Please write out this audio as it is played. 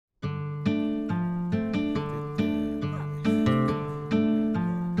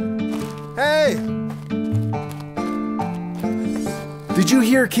Hey! Did you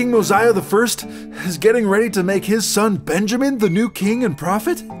hear King Mosiah the First is getting ready to make his son Benjamin the new king and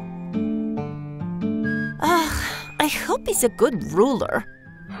prophet? I hope he's a good ruler.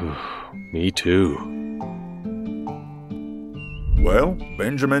 Me too. Well,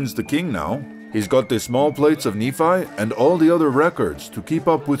 Benjamin's the king now. He's got the small plates of Nephi and all the other records to keep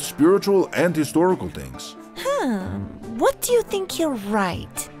up with spiritual and historical things. What do you think he'll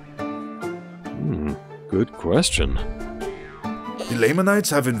write? Good question. The Lamanites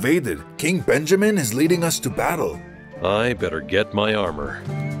have invaded. King Benjamin is leading us to battle. I better get my armor.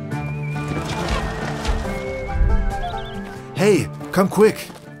 Hey, come quick.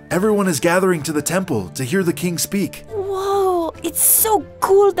 Everyone is gathering to the temple to hear the king speak. Whoa, it's so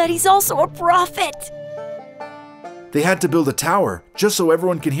cool that he's also a prophet. They had to build a tower just so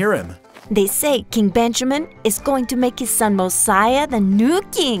everyone can hear him. They say King Benjamin is going to make his son Mosiah the new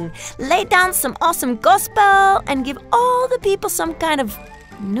king, lay down some awesome gospel, and give all the people some kind of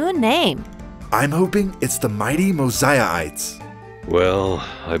new name. I'm hoping it's the mighty Mosiahites. Well,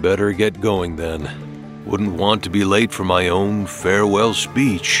 I better get going then. Wouldn't want to be late for my own farewell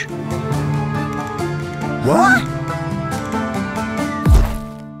speech. What?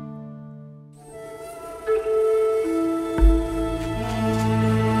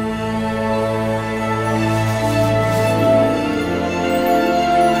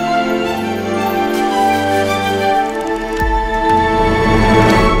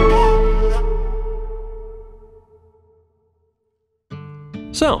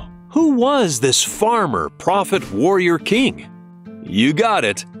 So, who was this farmer, prophet, warrior king? You got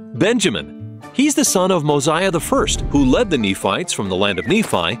it, Benjamin. He's the son of Mosiah the First, who led the Nephites from the land of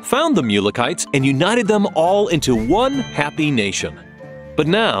Nephi, found the Mulekites, and united them all into one happy nation. But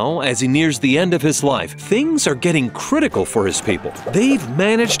now, as he nears the end of his life, things are getting critical for his people. They've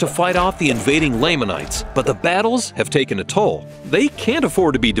managed to fight off the invading Lamanites, but the battles have taken a toll. They can't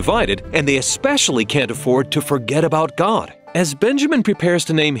afford to be divided, and they especially can't afford to forget about God. As Benjamin prepares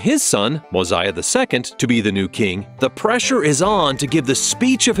to name his son, Mosiah II, to be the new king, the pressure is on to give the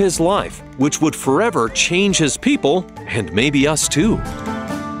speech of his life, which would forever change his people, and maybe us too.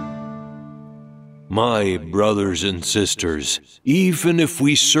 My brothers and sisters, even if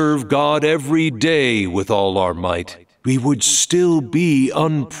we serve God every day with all our might, we would still be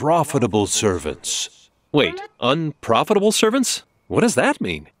unprofitable servants. Wait, unprofitable servants? What does that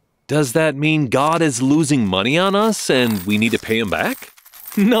mean? Does that mean God is losing money on us and we need to pay him back?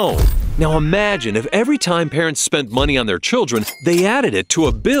 No. Now imagine if every time parents spent money on their children, they added it to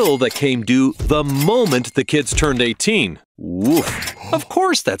a bill that came due the moment the kids turned 18. Woof. Of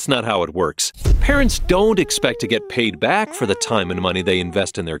course that's not how it works. Parents don't expect to get paid back for the time and money they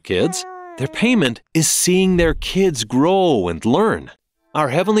invest in their kids. Their payment is seeing their kids grow and learn. Our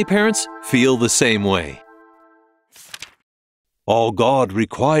heavenly parents feel the same way. All God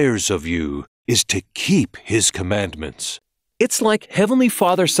requires of you is to keep His commandments. It's like Heavenly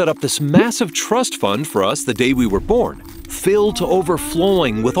Father set up this massive trust fund for us the day we were born, filled to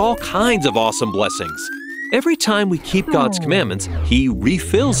overflowing with all kinds of awesome blessings. Every time we keep God's commandments, He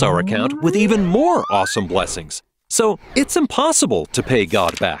refills our account with even more awesome blessings. So it's impossible to pay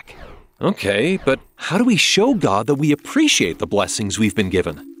God back. Okay, but how do we show God that we appreciate the blessings we've been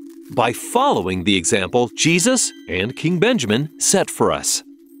given? By following the example Jesus and King Benjamin set for us.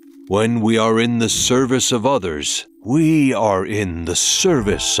 When we are in the service of others, we are in the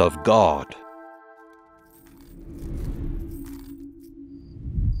service of God.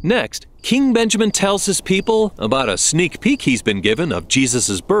 Next, King Benjamin tells his people about a sneak peek he's been given of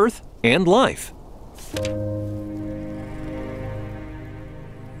Jesus' birth and life.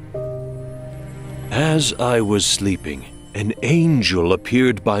 As I was sleeping, an angel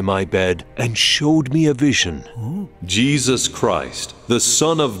appeared by my bed and showed me a vision. Jesus Christ, the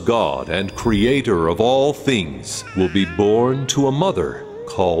Son of God and Creator of all things, will be born to a mother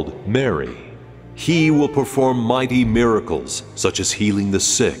called Mary. He will perform mighty miracles, such as healing the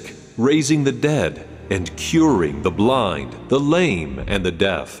sick, raising the dead, and curing the blind, the lame, and the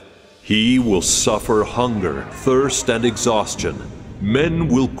deaf. He will suffer hunger, thirst, and exhaustion. Men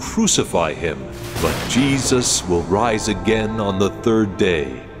will crucify him, but Jesus will rise again on the third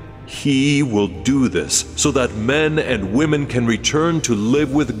day. He will do this so that men and women can return to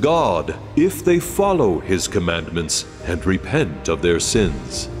live with God if they follow His commandments and repent of their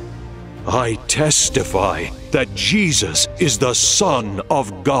sins. I testify that Jesus is the Son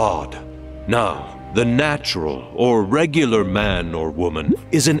of God. Now, the natural or regular man or woman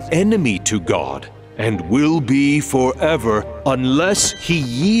is an enemy to God and will be forever unless he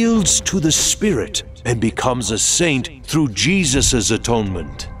yields to the Spirit and becomes a saint through Jesus'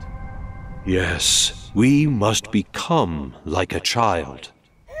 atonement. Yes, we must become like a child.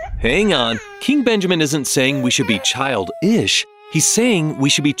 Hang on, King Benjamin isn't saying we should be childish. He's saying we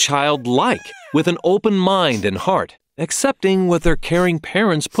should be childlike, with an open mind and heart, accepting what their caring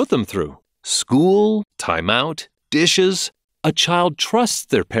parents put them through. School, timeout, dishes. A child trusts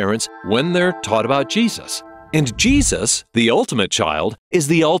their parents when they're taught about Jesus. And Jesus, the ultimate child, is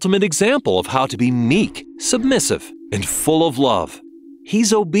the ultimate example of how to be meek, submissive, and full of love.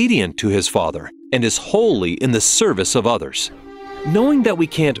 He's obedient to his Father and is wholly in the service of others. Knowing that we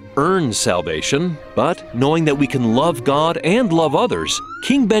can't earn salvation, but knowing that we can love God and love others,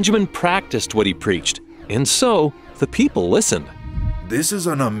 King Benjamin practiced what he preached, and so the people listened. This is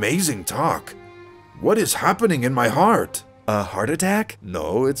an amazing talk. What is happening in my heart? A heart attack?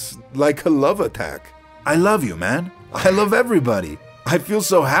 No, it's like a love attack. I love you, man. I love everybody. I feel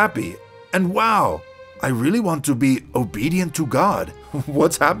so happy. And wow, I really want to be obedient to God.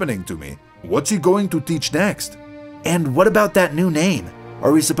 What's happening to me? What's he going to teach next? And what about that new name?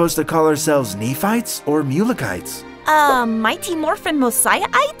 Are we supposed to call ourselves Nephites or Mulekites? Mighty Morphin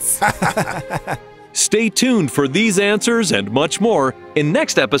Mosiahites? Stay tuned for these answers and much more in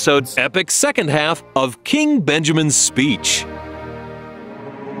next episode's epic second half of King Benjamin's speech.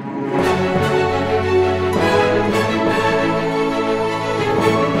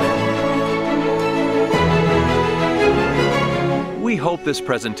 We hope this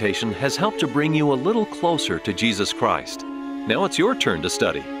presentation has helped to bring you a little closer to Jesus Christ. Now it's your turn to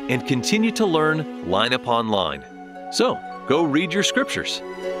study and continue to learn line upon line. So, go read your scriptures.